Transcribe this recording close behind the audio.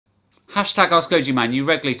Hashtag Ask GojiMan, you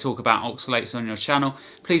regularly talk about oxalates on your channel.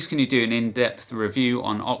 Please can you do an in-depth review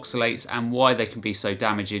on oxalates and why they can be so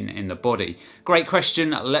damaging in the body? Great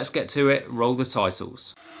question, let's get to it, roll the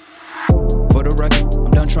titles. For the record,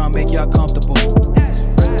 I'm done trying to make y'all comfortable.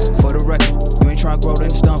 For the record, you ain't trying to grow,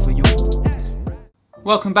 then it's done for you.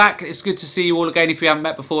 Welcome back, it's good to see you all again. If we haven't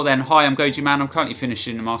met before then, hi, I'm GojiMan. I'm currently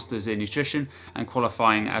finishing a Masters in Nutrition and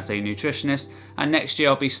qualifying as a nutritionist, and next year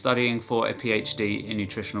I'll be studying for a PhD in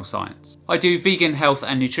nutritional science. I do vegan health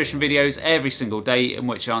and nutrition videos every single day in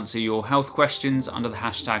which I answer your health questions under the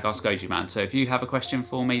hashtag Ask GojiMan. So if you have a question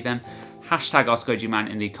for me, then hashtag Ask GojiMan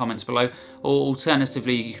in the comments below, or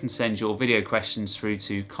alternatively you can send your video questions through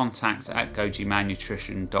to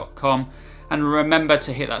contact@gojimannutrition.com. And remember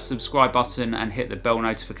to hit that subscribe button and hit the bell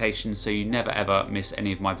notification so you never ever miss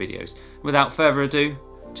any of my videos. Without further ado,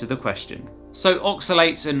 to the question. So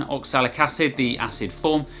oxalates and oxalic acid, the acid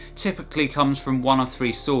form, typically comes from one of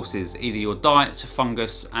three sources, either your diet,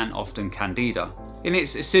 fungus, and often candida. In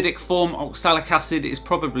its acidic form, oxalic acid is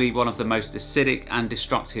probably one of the most acidic and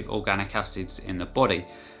destructive organic acids in the body.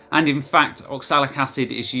 And in fact, oxalic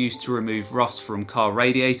acid is used to remove rust from car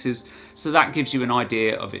radiators, so that gives you an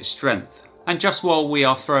idea of its strength. And just while we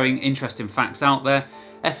are throwing interesting facts out there,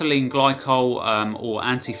 ethylene glycol, or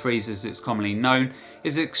antifreeze as it's commonly known,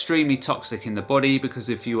 is extremely toxic in the body because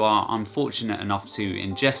if you are unfortunate enough to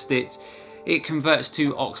ingest it, it converts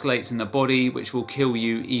to oxalates in the body which will kill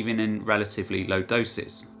you even in relatively low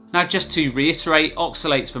doses. Now just to reiterate,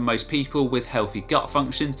 oxalates for most people with healthy gut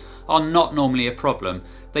functions are not normally a problem.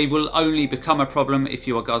 They will only become a problem if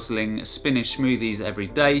you are guzzling spinach smoothies every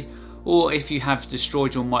day, or if you have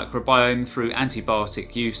destroyed your microbiome through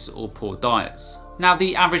antibiotic use or poor diets. Now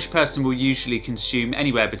the average person will usually consume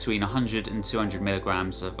anywhere between 100 and 200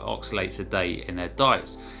 milligrams of oxalates a day in their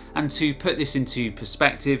diets. And to put this into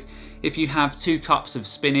perspective, if you have 2 cups of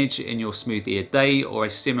spinach in your smoothie a day or a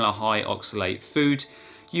similar high oxalate food,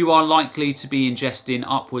 you are likely to be ingesting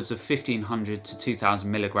upwards of 1500 to 2000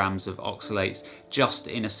 milligrams of oxalates just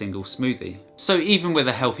in a single smoothie. So even with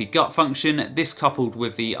a healthy gut function, this coupled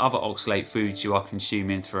with the other oxalate foods you are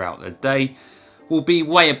consuming throughout the day will be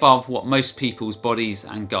way above what most people's bodies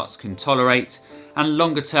and guts can tolerate, and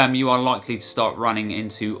longer term you are likely to start running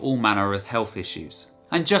into all manner of health issues.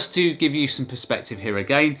 And just to give you some perspective here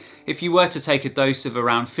again, if you were to take a dose of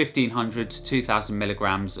around 1500 to 2000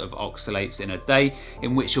 milligrams of oxalates in a day,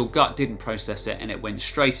 in which your gut didn't process it and it went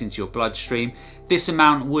straight into your bloodstream, this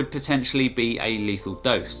amount would potentially be a lethal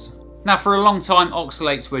dose. Now for a long time,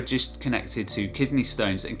 oxalates were just connected to kidney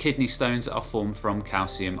stones, and kidney stones are formed from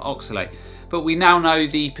calcium oxalate. But we now know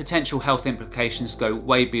the potential health implications go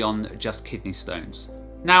way beyond just kidney stones.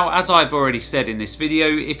 Now, as I've already said in this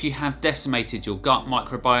video, if you have decimated your gut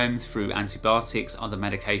microbiome through antibiotics, other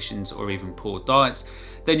medications, or even poor diets,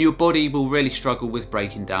 then your body will really struggle with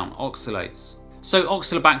breaking down oxalates. So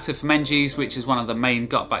Oxalobacter fermentis, which is one of the main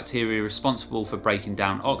gut bacteria responsible for breaking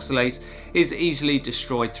down oxalates, is easily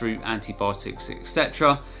destroyed through antibiotics,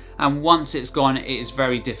 etc. And once it's gone, it is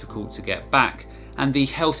very difficult to get back. And the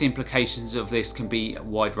health implications of this can be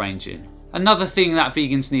wide-ranging. Another thing that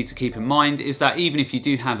vegans need to keep in mind is that even if you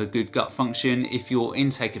do have a good gut function, if your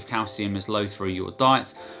intake of calcium is low through your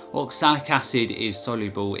diet, oxalic acid is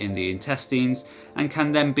soluble in the intestines and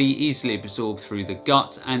can then be easily absorbed through the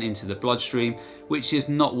gut and into the bloodstream, which is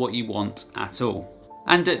not what you want at all.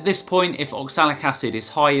 And at this point, if oxalic acid is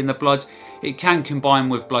high in the blood, it can combine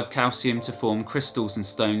with blood calcium to form crystals and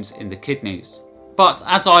stones in the kidneys. But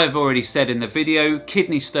as I have already said in the video,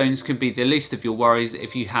 kidney stones can be the least of your worries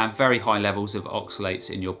if you have very high levels of oxalates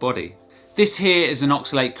in your body. This here is an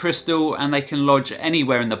oxalate crystal, and they can lodge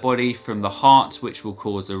anywhere in the body, from the heart, which will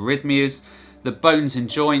cause arrhythmias, the bones and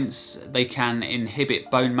joints. They can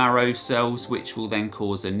inhibit bone marrow cells, which will then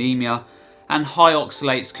cause anemia, and high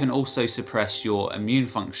oxalates can also suppress your immune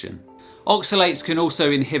function. Oxalates can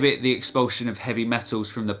also inhibit the expulsion of heavy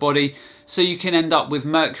metals from the body, so you can end up with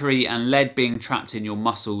mercury and lead being trapped in your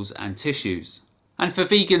muscles and tissues. And for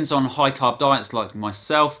vegans on high carb diets like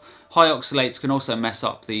myself, high oxalates can also mess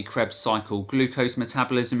up the Krebs cycle glucose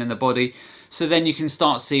metabolism in the body, so then you can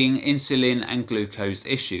start seeing insulin and glucose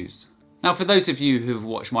issues. Now for those of you who have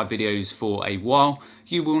watched my videos for a while,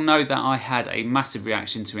 you will know that I had a massive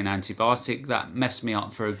reaction to an antibiotic that messed me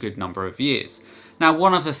up for a good number of years. Now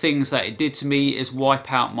one of the things that it did to me is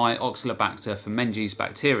wipe out my Oxalobacter fermentis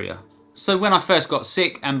bacteria. So when I first got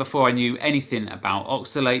sick, and before I knew anything about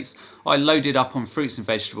oxalates, I loaded up on fruits and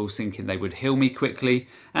vegetables thinking they would heal me quickly,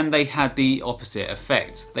 and they had the opposite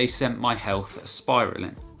effect. They sent my health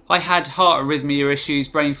spiralling. I had heart arrhythmia issues,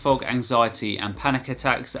 brain fog, anxiety and panic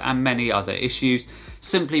attacks, and many other issues,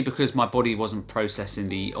 simply because my body wasn't processing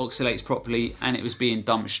the oxalates properly and it was being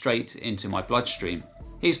dumped straight into my bloodstream.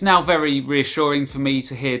 It's now very reassuring for me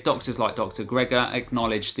to hear doctors like Dr. Gregor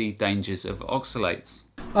acknowledge the dangers of oxalates.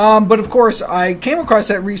 But of course, I came across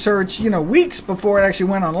that research, weeks before it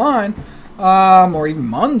actually went online, or even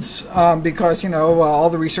months, because, all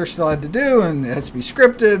the research still had to do, and it has to be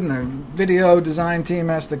scripted, and the video design team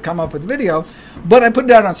has to come up with video. But I put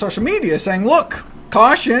it out on social media saying, look,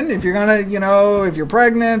 caution, if you're going to, if you're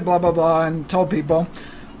pregnant, blah, blah, blah, and told people.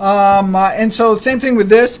 And so same thing with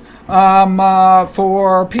this,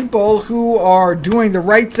 for people who are doing the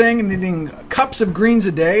right thing and eating cups of greens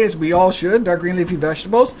a day, as we all should, dark green leafy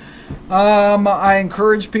vegetables. I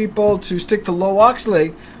encourage people to stick to low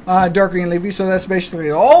oxalate dark green leafy, so that's basically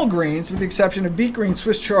all greens with the exception of beet greens,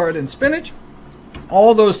 Swiss chard, and spinach.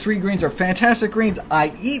 All those 3 greens are fantastic greens.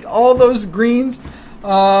 I eat all those greens,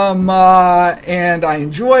 and I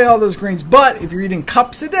enjoy all those greens, but if you're eating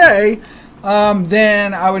cups a day,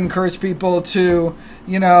 then I would encourage people to,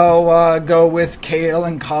 go with kale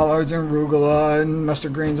and collards and arugula and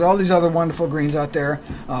mustard greens, all these other wonderful greens out there,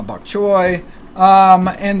 bok choy.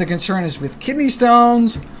 And the concern is with kidney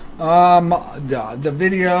stones. The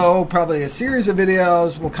video, probably a series of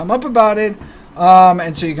videos, will come up about it.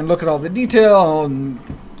 And so you can look at all the detail and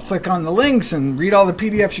click on the links and read all the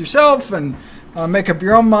PDFs yourself and make up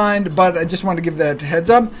your own mind. But I just want to give that heads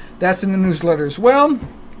up. That's in the newsletter as well.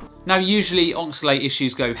 Now, usually oxalate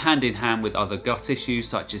issues go hand in hand with other gut issues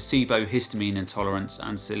such as SIBO, histamine intolerance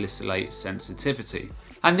and salicylate sensitivity.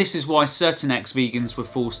 And this is why certain ex-vegans were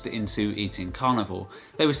forced into eating carnivore.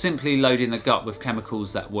 They were simply loading the gut with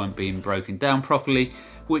chemicals that weren't being broken down properly,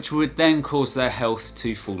 which would then cause their health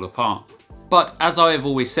to fall apart. But as I have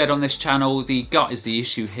always said on this channel, the gut is the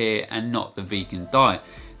issue here and not the vegan diet.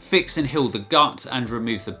 Fix and heal the gut and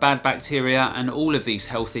remove the bad bacteria, and all of these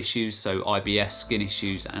health issues, so IBS, skin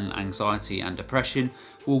issues and anxiety and depression,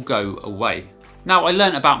 will go away. Now, I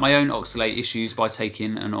learnt about my own oxalate issues by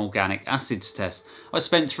taking an organic acids test. I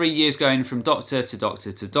spent 3 years going from doctor to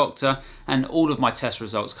doctor to doctor, and all of my test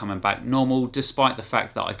results coming back normal despite the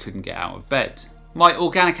fact that I couldn't get out of bed. My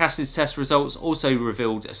organic acids test results also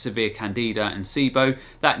revealed severe candida and SIBO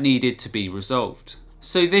that needed to be resolved.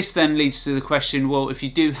 So this then leads to the question, well, if you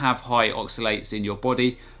do have high oxalates in your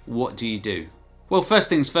body, what do you do? Well, first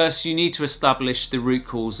things first, you need to establish the root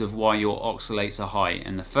cause of why your oxalates are high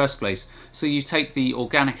in the first place. So you take the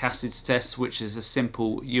organic acids test, which is a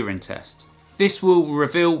simple urine test. This will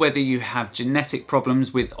reveal whether you have genetic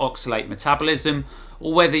problems with oxalate metabolism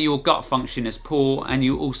or whether your gut function is poor and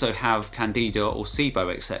you also have candida or SIBO,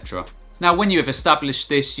 etc. Now, when you have established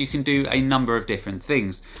this, you can do a number of different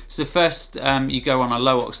things. So first, you go on a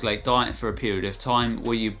low oxalate diet for a period of time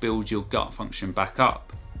where you build your gut function back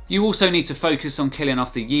up. You also need to focus on killing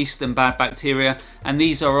off the yeast and bad bacteria, and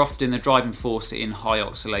these are often the driving force in high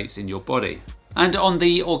oxalates in your body. And on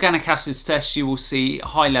the organic acids test, you will see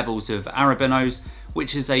high levels of arabinose,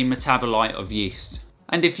 which is a metabolite of yeast.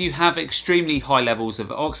 And if you have extremely high levels of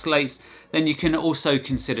oxalates, then you can also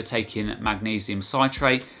consider taking magnesium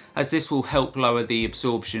citrate, as this will help lower the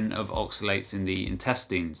absorption of oxalates in the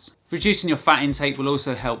intestines. Reducing your fat intake will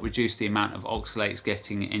also help reduce the amount of oxalates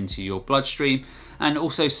getting into your bloodstream, and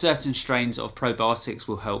also certain strains of probiotics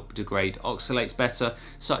will help degrade oxalates better,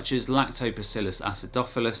 such as Lactobacillus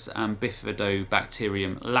acidophilus and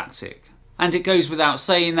Bifidobacterium lactic. And it goes without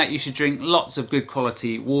saying that you should drink lots of good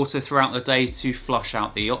quality water throughout the day to flush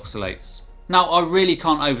out the oxalates. Now, I really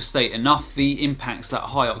can't overstate enough the impacts that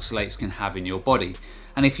high oxalates can have in your body.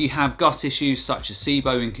 And if you have gut issues such as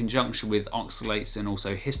SIBO in conjunction with oxalates and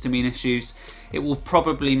also histamine issues, it will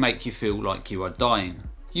probably make you feel like you are dying.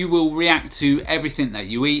 You will react to everything that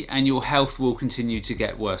you eat and your health will continue to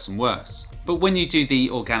get worse and worse. But when you do the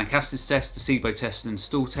organic acids test, the SIBO test and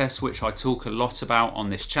stool test, which I talk a lot about on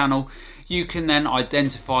this channel, you can then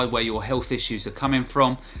identify where your health issues are coming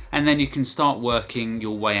from, and then you can start working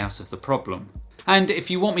your way out of the problem. And if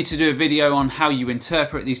you want me to do a video on how you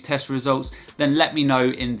interpret these test results, then let me know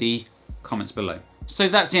in the comments below. So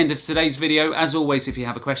that's the end of today's video. As always, if you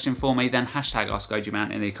have a question for me, then hashtag AskGojiMan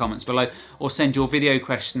in the comments below, or send your video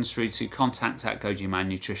questions through to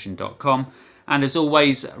contact@GojiManNutrition.com. And as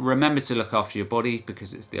always, remember to look after your body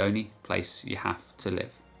because it's the only place you have to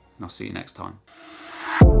live. And I'll see you next time.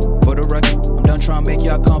 For the record, I'm done trying to make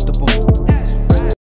y'all comfortable.